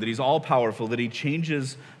himself known, that he's all-powerful, that he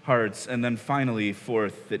changes hearts, and then finally,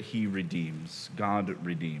 fourth, that he redeems. God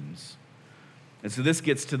redeems. And so this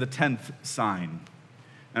gets to the 10th sign.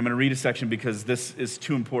 I'm going to read a section because this is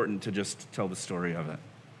too important to just tell the story of it.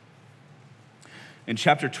 In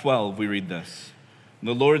chapter 12, we read this.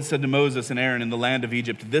 The Lord said to Moses and Aaron in the land of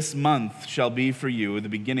Egypt, "This month shall be for you the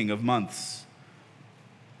beginning of months.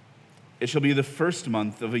 It shall be the first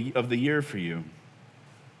month of the year for you.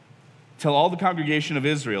 Tell all the congregation of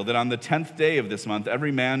Israel that on the 10th day of this month,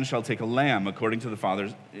 every man shall take a lamb according to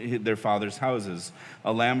their father's houses,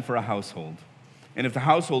 a lamb for a household. And if the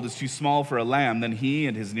household is too small for a lamb, then he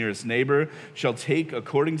and his nearest neighbor shall take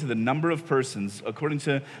according to the number of persons, according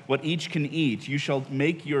to what each can eat. You shall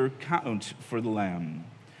make your count for the lamb.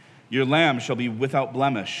 Your lamb shall be without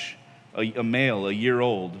blemish, a male, a year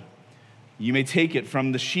old. You may take it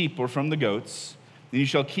from the sheep or from the goats, and you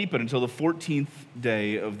shall keep it until the 14th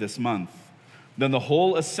day of this month. Then the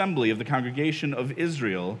whole assembly of the congregation of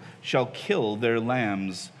Israel shall kill their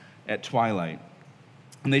lambs at twilight.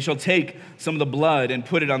 And they shall take some of the blood and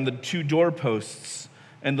put it on the 2 doorposts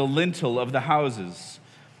and the lintel of the houses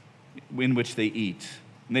in which they eat.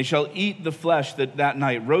 And they shall eat the flesh that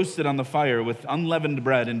night, roasted on the fire with unleavened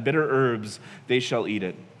bread and bitter herbs, they shall eat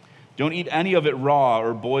it. Don't eat any of it raw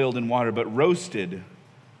or boiled in water, but roasted,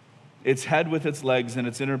 its head with its legs and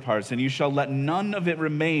its inner parts. And you shall let none of it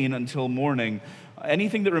remain until morning.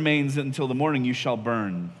 Anything that remains until the morning you shall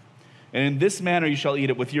burn. And in this manner you shall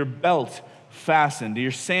eat it, with your belt fastened,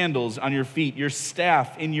 your sandals on your feet, your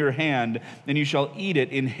staff in your hand, and you shall eat it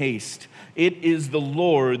in haste. It is the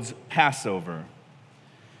Lord's Passover.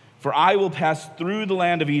 For I will pass through the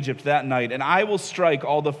land of Egypt that night, and I will strike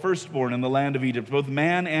all the firstborn in the land of Egypt, both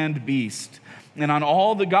man and beast. And on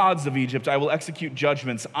all the gods of Egypt I will execute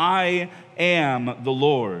judgments. I am the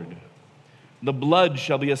Lord. The blood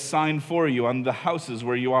shall be a sign for you on the houses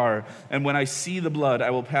where you are, and when I see the blood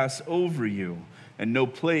I will pass over you, and no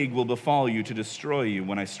plague will befall you to destroy you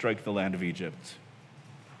when I strike the land of Egypt.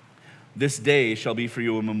 This day shall be for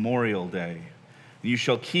you a memorial day. You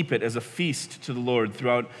shall keep it as a feast to the Lord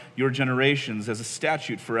throughout your generations, as a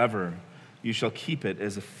statute forever. You shall keep it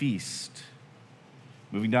as a feast."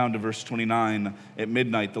 Moving down to verse 29, at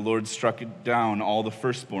midnight the Lord struck down all the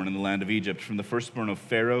firstborn in the land of Egypt, from the firstborn of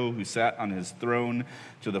Pharaoh who sat on his throne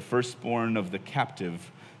to the firstborn of the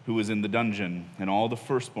captive who was in the dungeon, and all the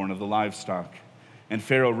firstborn of the livestock. And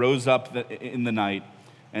Pharaoh rose up in the night,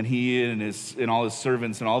 and he and all his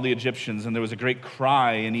servants and all the Egyptians, and there was a great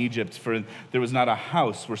cry in Egypt, for there was not a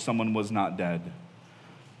house where someone was not dead.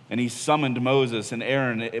 And he summoned Moses and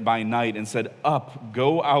Aaron by night and said, "Up,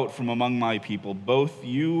 go out from among my people, both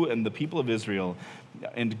you and the people of Israel,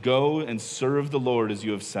 and go and serve the Lord as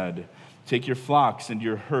you have said. Take your flocks and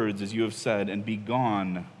your herds as you have said, and be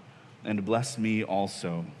gone, and bless me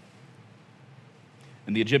also."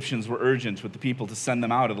 And the Egyptians were urgent with the people to send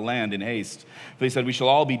them out of the land in haste. For they said, "We shall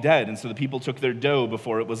all be dead." And so the people took their dough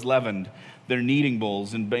before it was leavened, their kneading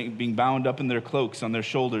bowls, and being bound up in their cloaks on their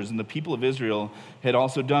shoulders. And the people of Israel had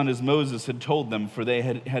also done as Moses had told them, for they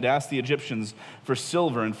had asked the Egyptians for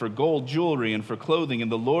silver and for gold jewelry and for clothing.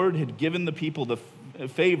 And the Lord had given the people the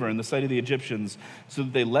favor in the sight of the Egyptians, so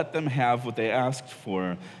that they let them have what they asked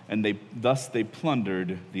for, and thus they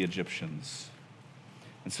plundered the Egyptians.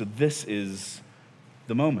 And so this is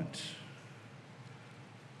the moment.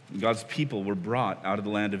 God's people were brought out of the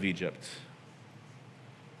land of Egypt.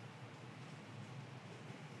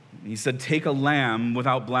 He said, "Take a lamb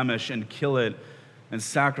without blemish and kill it and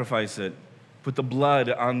sacrifice it. Put the blood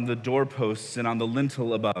on the doorposts and on the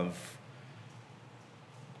lintel above."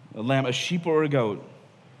 a lamb, a sheep or a goat,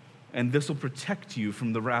 and this will protect you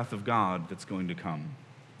from the wrath of God that's going to come.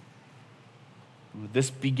 This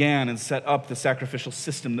began and set up the sacrificial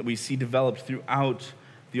system that we see developed throughout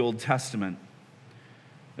the Old Testament.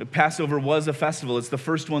 Passover was a festival. It's the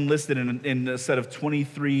first one listed in a set of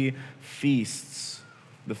 23 feasts,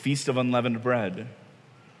 the Feast of Unleavened Bread.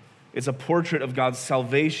 It's a portrait of God's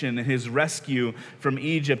salvation and his rescue from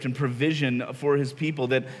Egypt and provision for his people,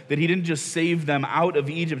 that he didn't just save them out of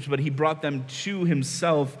Egypt, but he brought them to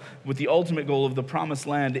himself with the ultimate goal of the promised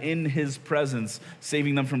land in his presence,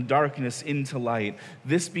 saving them from darkness into light.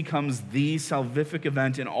 This becomes the salvific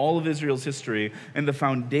event in all of Israel's history and the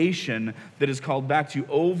foundation that is called back to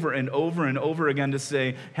over and over and over again to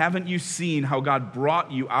say, haven't you seen how God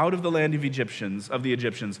brought you out of the land of the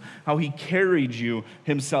Egyptians, how he carried you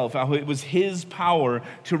himself, how it was his power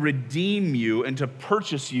to redeem you and to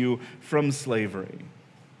purchase you from slavery.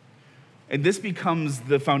 And this becomes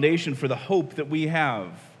the foundation for the hope that we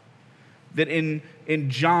have. That in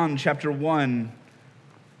John chapter 1,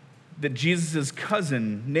 that Jesus'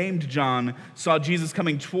 cousin, named John, saw Jesus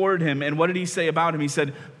coming toward him, and what did he say about him? He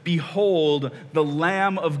said, "Behold, the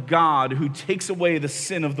Lamb of God who takes away the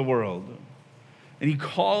sin of the world." And he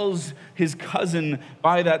calls his cousin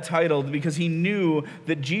by that title because he knew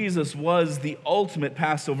that Jesus was the ultimate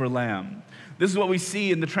Passover lamb. This is what we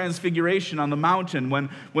see in the Transfiguration on the mountain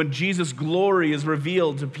when Jesus' glory is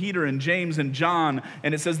revealed to Peter and James and John,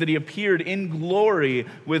 and it says that he appeared in glory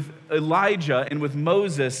with Elijah and with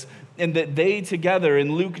Moses, and that they together,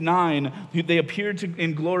 in Luke 9, they appeared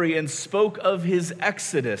in glory and spoke of his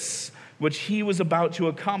exodus, which he was about to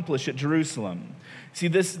accomplish at Jerusalem. See,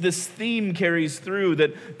 this theme carries through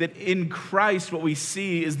that in Christ what we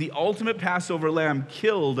see is the ultimate Passover lamb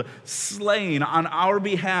killed, slain on our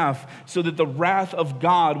behalf so that the wrath of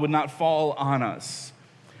God would not fall on us.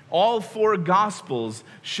 All four Gospels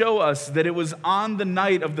show us that it was on the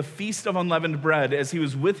night of the Feast of Unleavened Bread, as he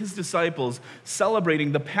was with his disciples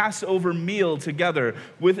celebrating the Passover meal together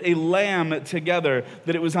with a lamb together,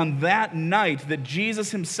 that it was on that night that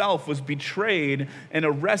Jesus himself was betrayed and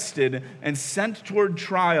arrested and sent toward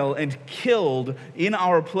trial and killed in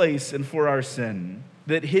our place and for our sin.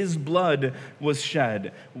 That his blood was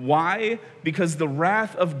shed. Why? Because the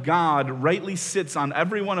wrath of God rightly sits on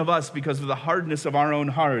every one of us because of the hardness of our own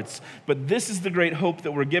hearts. But this is the great hope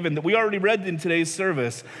that we're given, that we already read in today's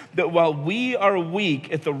service, that while we are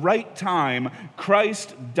weak at the right time,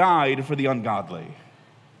 Christ died for the ungodly.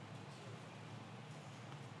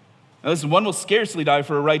 Now listen, one will scarcely die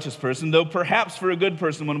for a righteous person, though perhaps for a good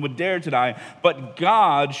person one would dare to die. But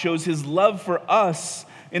God shows his love for us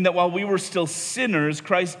in that while we were still sinners,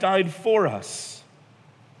 Christ died for us.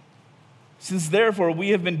 Since therefore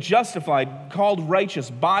we have been justified, called righteous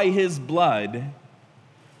by his blood,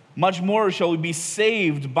 much more shall we be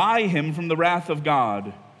saved by him from the wrath of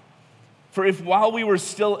God. For if while we were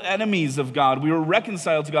still enemies of God, we were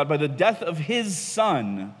reconciled to God by the death of his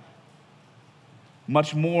Son,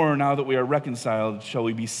 much more now that we are reconciled shall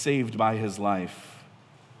we be saved by his life.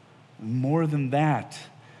 More than that,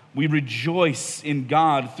 we rejoice in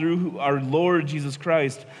God through our Lord Jesus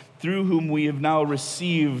Christ, through whom we have now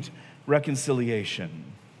received reconciliation.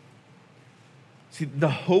 See, the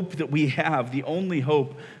hope that we have, the only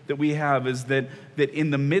hope that we have, is that in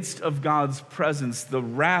the midst of God's presence, the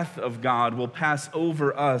wrath of God will pass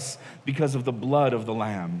over us because of the blood of the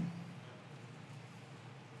Lamb.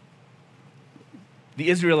 The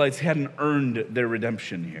Israelites hadn't earned their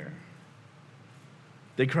redemption here.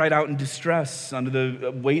 They cried out in distress under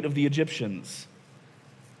the weight of the Egyptians.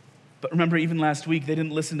 But remember, even last week, they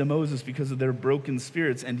didn't listen to Moses because of their broken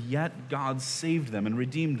spirits, and yet God saved them and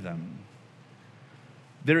redeemed them.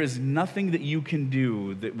 There is nothing that you can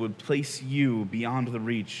do that would place you beyond the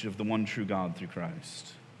reach of the one true God through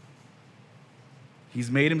Christ.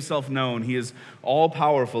 He's made himself known. He is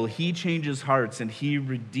all-powerful. He changes hearts, and he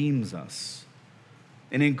redeems us.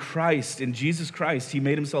 And in Christ, in Jesus Christ, he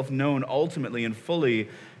made himself known ultimately and fully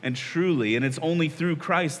and truly. And it's only through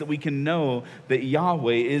Christ that we can know that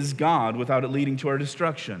Yahweh is God without it leading to our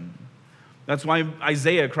destruction. That's why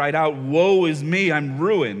Isaiah cried out, "Woe is me, I'm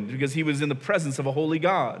ruined," because he was in the presence of a holy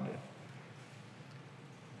God.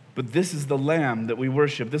 But this is the Lamb that we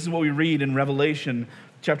worship. This is what we read in Revelation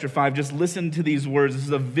chapter 5. Just listen to these words. This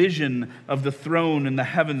is a vision of the throne in the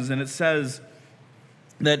heavens, and it says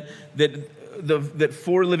that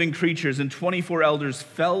 4 living creatures and 24 elders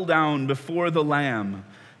fell down before the Lamb,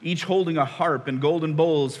 each holding a harp and golden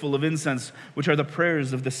bowls full of incense, which are the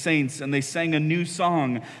prayers of the saints. And they sang a new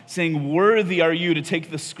song, saying, "Worthy are you to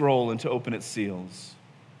take the scroll and to open its seals.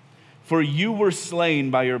 For you were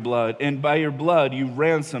slain by your blood, and by your blood you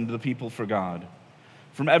ransomed the people for God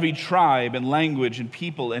from every tribe and language and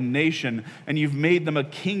people and nation, and you've made them a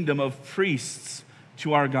kingdom of priests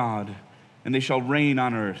to our God, and they shall reign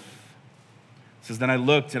on earth. It says, then I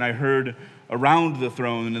looked and I heard around the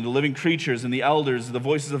throne and the living creatures and the elders, the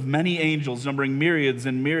voices of many angels, numbering myriads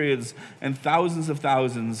and myriads and thousands of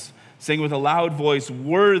thousands, saying with a loud voice,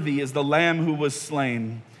 worthy is the Lamb who was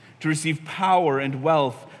slain to receive power and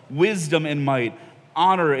wealth, wisdom and might,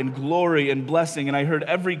 honor and glory and blessing. And I heard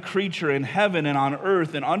every creature in heaven and on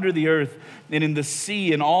earth and under the earth and in the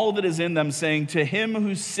sea and all that is in them saying, to him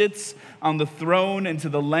who sits on the throne and to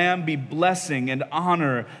the Lamb be blessing and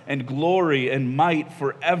honor and glory and might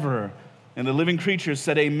forever. And the living creatures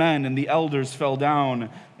said amen, and the elders fell down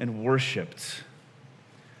and worshiped.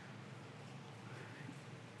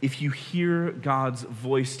 If you hear God's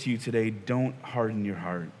voice to you today, don't harden your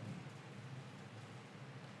heart.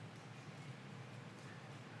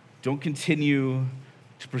 Don't continue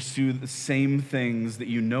to pursue the same things that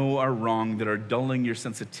you know are wrong, that are dulling your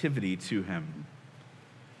sensitivity to him.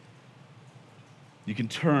 You can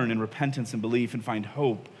turn in repentance and belief and find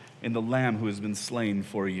hope in the Lamb who has been slain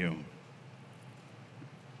for you.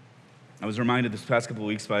 I was reminded this past couple of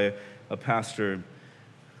weeks by a pastor,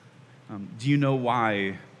 do you know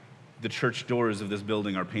why the church doors of this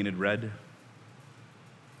building are painted red?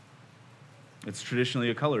 It's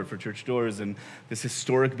traditionally a color for church doors, and this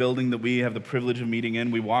historic building that we have the privilege of meeting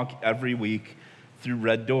in, we walk every week through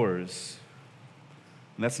red doors.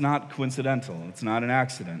 And that's not coincidental. It's not an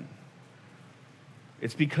accident.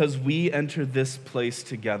 It's because we enter this place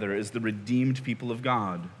together as the redeemed people of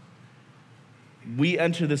God. We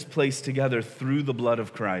enter this place together through the blood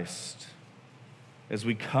of Christ as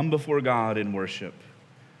we come before God in worship.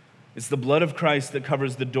 It's the blood of Christ that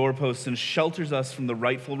covers the doorposts and shelters us from the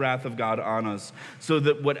rightful wrath of God on us, so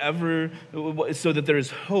that there is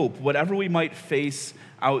hope, whatever we might face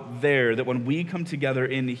out there, that when we come together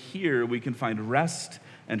in here, we can find rest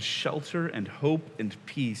and shelter and hope and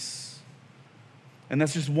peace. And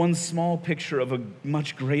that's just one small picture of a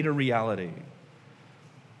much greater reality.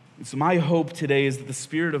 So my hope today is that the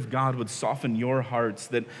Spirit of God would soften your hearts,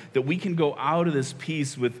 that we can go out of this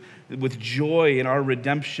peace with joy in our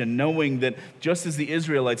redemption, knowing that just as the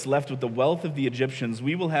Israelites left with the wealth of the Egyptians,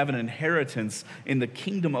 we will have an inheritance in the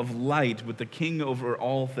kingdom of light with the King over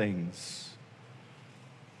all things.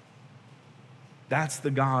 That's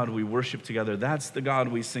the God we worship together. That's the God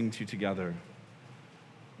we sing to together.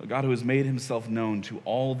 A God who has made himself known to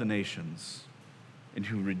all the nations and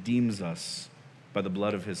who redeems us by the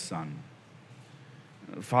blood of his Son.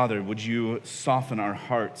 Father, would you soften our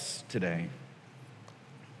hearts today?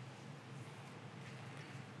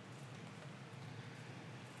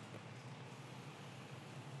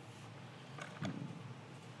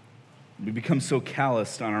 We become so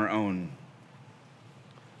calloused on our own.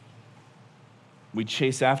 We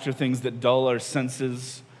chase after things that dull our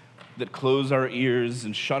senses, that close our ears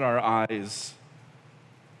and shut our eyes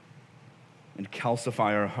and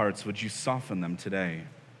calcify our hearts. Would you soften them today?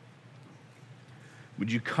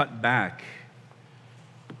 Would you cut back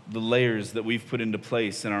the layers that we've put into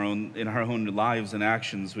place in our own lives and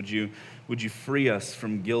actions? Would you free us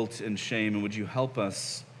from guilt and shame, and would you help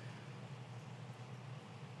us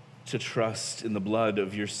to trust in the blood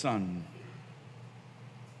of your Son?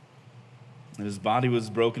 And his body was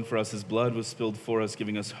broken for us, his blood was spilled for us,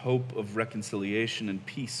 giving us hope of reconciliation and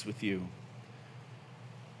peace with you.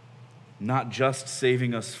 Not just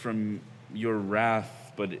saving us from your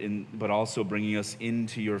wrath, but also bringing us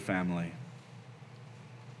into your family.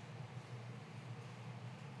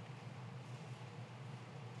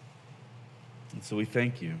 And so we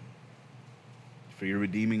thank you for your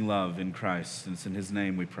redeeming love in Christ. And it's in his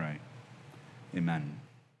name we pray. Amen.